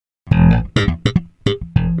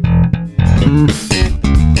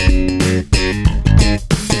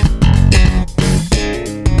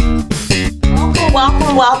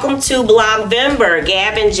to Blogvember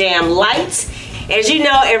Gab and Jam Light. As you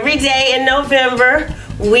know, every day in November,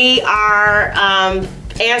 we are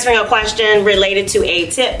answering a question related to a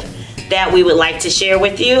tip that we would like to share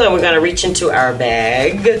with you. And we're going to reach into our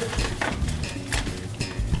bag.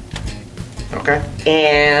 Okay.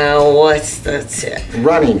 And what's the tip?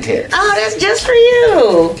 Running tips. Oh, that's just for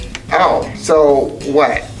you. Oh, so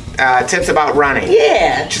what? Tips about running.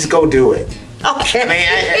 Yeah. Just go do it. Okay. I mean,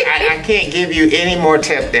 I can't give you any more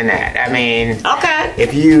tip than that. I mean, okay.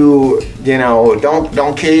 If you know,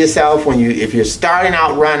 don't kill yourself if you're starting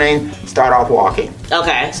out running, start off walking.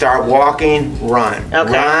 Okay. Start walking, run.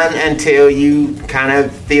 Okay. Run until you kind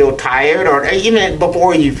of feel tired, or even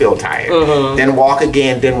before you feel tired. Mm-hmm. Then walk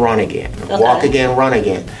again, then run again. Okay. Walk again, run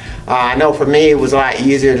again. I know for me it was a lot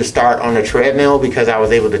easier to start on the treadmill because I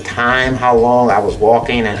was able to time how long I was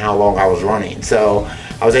walking and how long I was running. So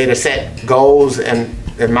I was able to set goals in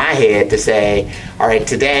my head to say, all right,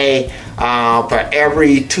 today for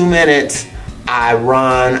every 2 minutes I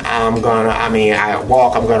run, I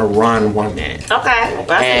walk, I'm gonna run 1 minute. Okay.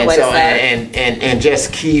 That's and the way so to start. and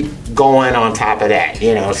just keep going on top of that,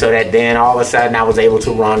 so that then all of a sudden I was able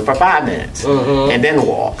to run for 5 minutes and then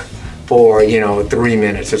walk for 3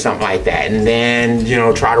 minutes or something like that, and then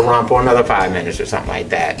try to run for another 5 minutes or something like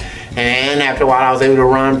that, and after a while I was able to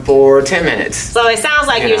run for 10 minutes. So it sounds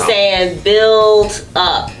like you're saying build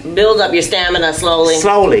up your stamina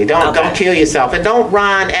slowly. Don't kill yourself, and don't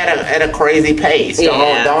run at a crazy pace.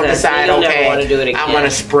 Don't decide, okay, I'm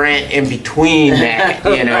gonna sprint in between that,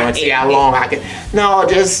 and see how long I can. No,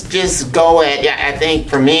 just go at. Yeah, I think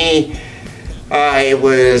for me, it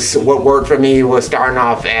was what worked for me was starting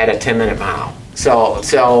off at a 10-minute mile. So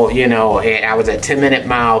I was at 10-minute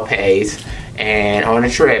mile pace and on a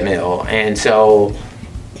treadmill, and so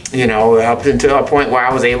up until a point where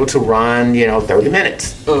I was able to run 30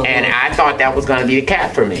 minutes, and I thought that was going to be the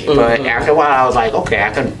cap for me. But after a while, I was like, okay,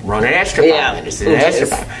 I can run an extra 5 minutes, an extra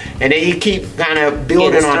 5, and then you keep kind of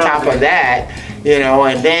building on top of that.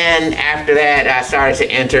 And then after that, I started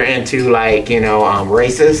to enter into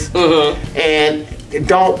races. And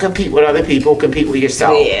don't compete with other people, compete with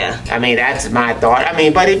yourself. Yeah. I mean, that's my thought. I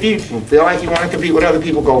mean, but if you feel like you want to compete with other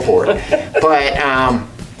people, go for it. But,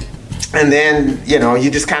 and then, you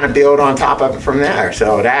just kind of build on top of it from there.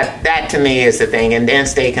 So that to me is the thing. And then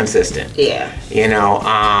stay consistent. Yeah.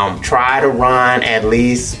 Try to run at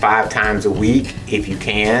least 5 times a week if you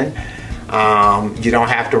can. You don't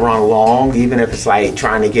have to run long, even if it's like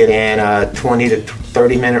trying to get in a 20 to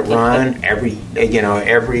 30 minute run every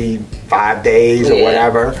 5 days or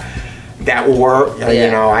whatever. That will work.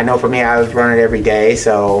 I know for me, I was running every day.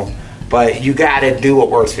 But you got to do what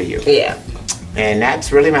works for you. Yeah. And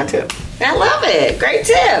that's really my tip. I love it. Great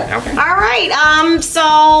tip. Okay. All right.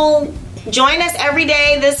 So join us every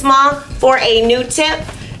day this month for a new tip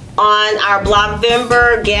on our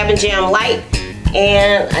Blogvember Gab and Jam Light.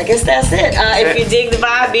 And I guess that's it. If you dig the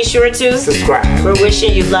vibe, be sure to subscribe. We're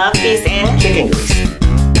wishing you love, peace, and chicken grease.